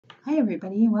Hi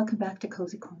everybody and welcome back to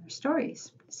Cozy Corner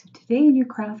Stories. So today in your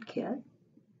craft kit,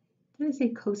 did I say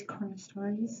Cozy Corner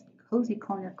Stories? Cozy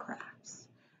Corner Crafts.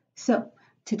 So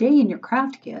today in your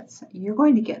craft kits, you're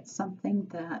going to get something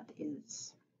that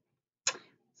is,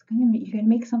 you're going to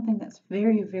make something that's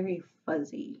very, very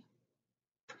fuzzy.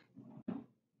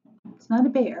 It's not a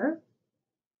bear.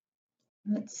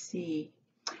 Let's see.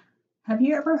 Have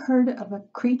you ever heard of a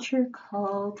creature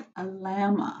called a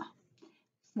llama?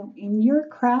 So in your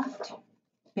craft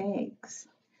bags,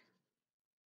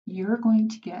 you're going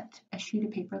to get a sheet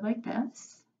of paper like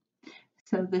this.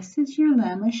 So this is your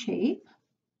llama shape,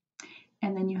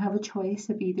 and then you have a choice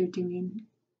of either doing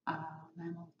a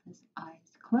llama with his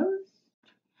eyes closed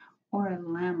or a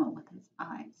llama with his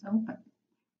eyes open.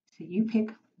 So you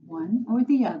pick one or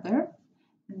the other,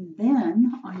 and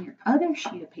then on your other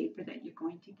sheet of paper that you're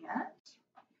going to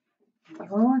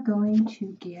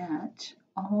get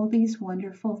all these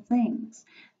wonderful things.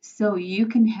 So you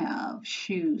can have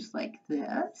shoes like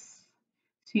this.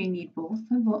 So you need both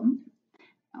of them,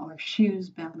 or shoes,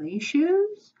 ballet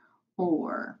shoes,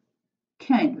 or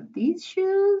kind of these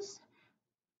shoes.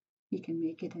 You can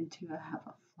make it into have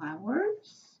a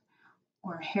flowers,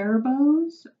 or hair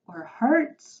bows, or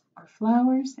hearts, or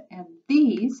flowers, and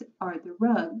these are the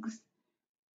rugs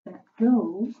that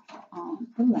go on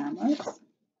the llama's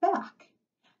back.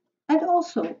 And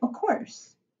also, of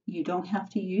course, you don't have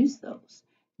to use those.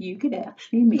 You could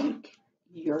actually make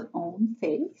your own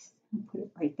face and put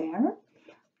it right there.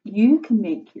 You can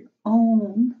make your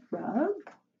own rug,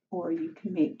 or you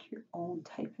can make your own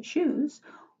type of shoes.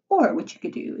 Or what you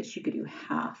could do is you could do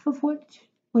half of what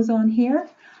was on here,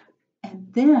 and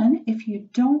then if you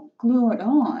don't glue it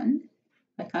on,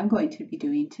 like I'm going to be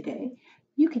doing today,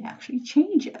 you can actually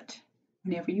change it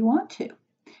whenever you want to.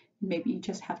 Maybe you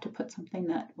just have to put something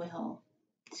that will,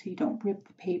 so you don't rip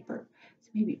the paper. So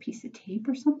maybe a piece of tape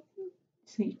or something,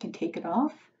 so you can take it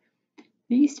off.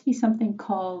 There used to be something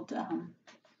called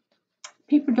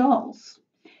paper dolls.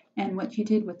 And what you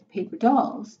did with the paper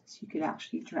dolls is you could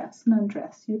actually dress and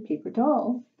undress your paper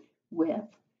doll with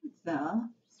the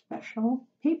special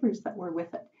papers that were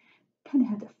with it. Kind of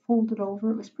had to fold it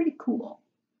over. It was pretty cool.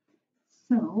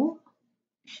 So,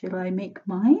 should I make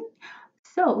mine?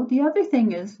 So, the other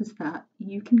thing is that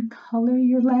you can color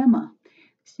your llama.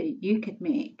 So you could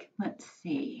make, let's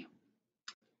see,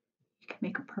 you can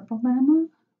make a purple llama.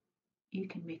 You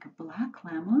can make a black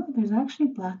llama. There's actually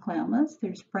black llamas.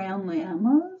 There's brown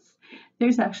llamas.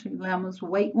 There's actually llamas,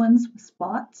 white ones with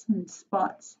spots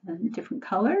and different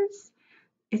colors.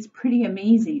 It's pretty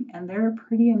amazing, and they're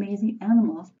pretty amazing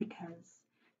animals because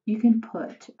you can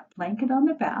put a blanket on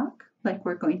the back, like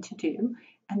we're going to do,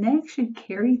 and they actually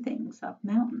carry things up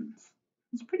mountains.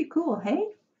 It's pretty cool,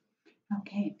 hey?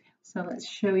 Okay, so let's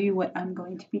show you what I'm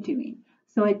going to be doing.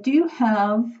 So I do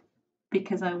have,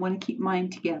 because I want to keep mine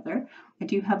together, I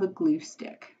do have a glue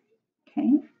stick.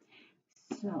 Okay,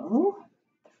 so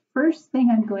the first thing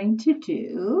I'm going to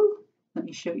do, let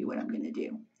me show you what I'm going to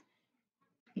do,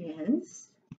 is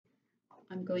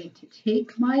I'm going to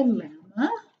take my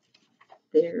llama,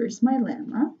 there's my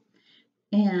llama,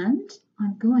 and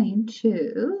I'm going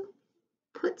to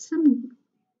put some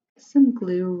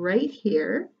glue right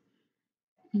here.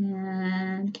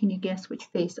 And can you guess which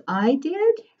face I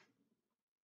did?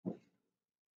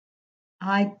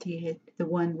 I did the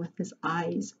one with his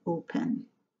eyes open.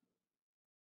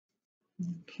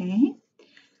 Okay,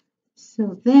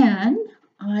 so then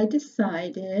I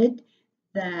decided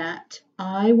that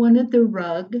I wanted the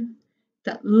rug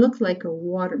that looked like a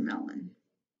watermelon.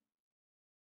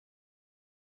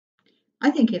 I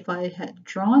think if I had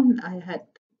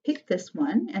picked this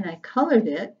one and I colored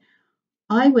it,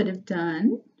 I would have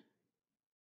done,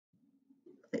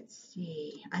 let's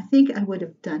see, I think I would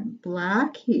have done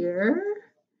black here,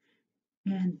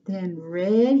 and then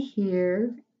red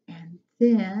here, and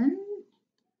then,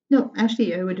 no,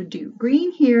 actually I would do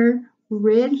green here,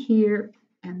 red here,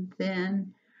 and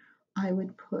then I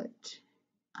would put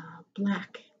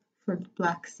black for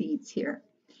black seeds here.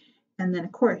 And then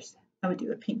of course I would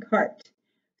do a pink heart.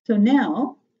 So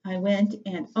now I went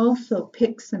and also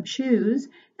picked some shoes,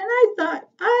 and I thought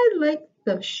I like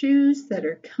the shoes that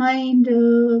are kind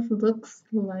of looks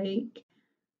like,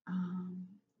 how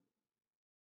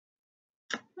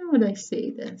would I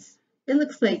say this? It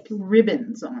looks like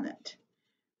ribbons on it.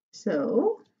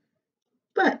 So,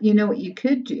 but you know what you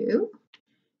could do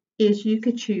is you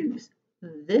could choose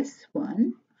this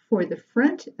one for the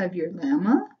front of your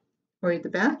llama or the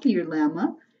back of your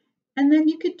llama, and then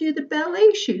you could do the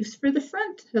ballet shoes for the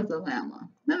front of the llama.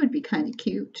 That would be kind of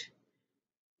cute.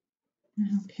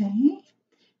 Okay,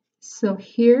 so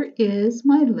here is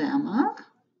my llama,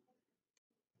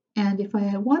 if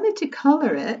I wanted to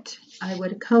color it, I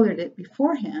would have colored it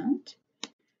beforehand.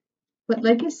 But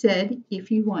like I said,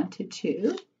 if you wanted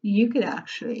to, you could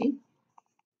actually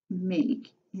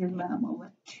make your llama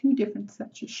with two different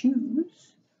sets of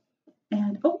shoes.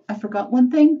 And oh, I forgot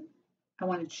one thing. I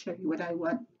wanted to show you what I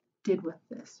did with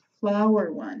this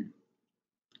flower one.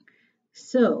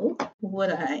 So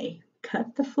what I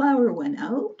cut the flower one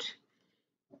out.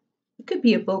 It could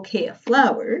be a bouquet of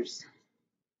flowers,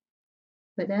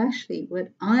 but actually what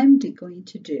I'm going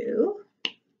to do,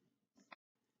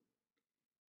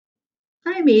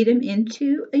 I made him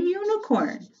into a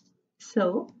unicorn.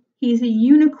 So he's a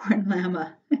unicorn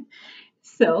llama.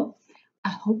 So I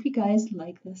hope you guys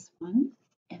like this one.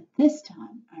 And this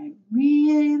time I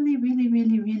really, really,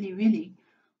 really, really, really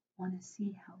want to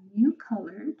see how you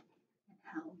colored and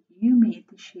how you made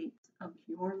the shapes of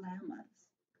your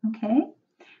llamas. Okay?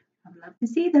 I'd love to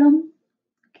see them.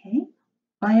 Okay?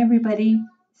 Bye, everybody.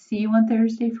 See you on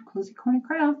Thursday for Cozy Corner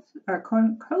Crafts or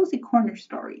Cozy Corner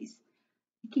Stories.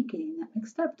 I keep getting that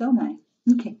mixed up, don't I?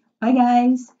 Okay. Bye,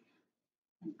 guys.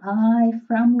 And bye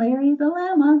from Larry the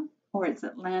Llama. Or is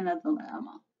it Lana the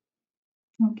Llama?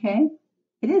 Okay.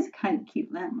 It is kind of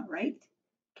cute llama, right?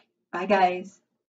 Bye, guys.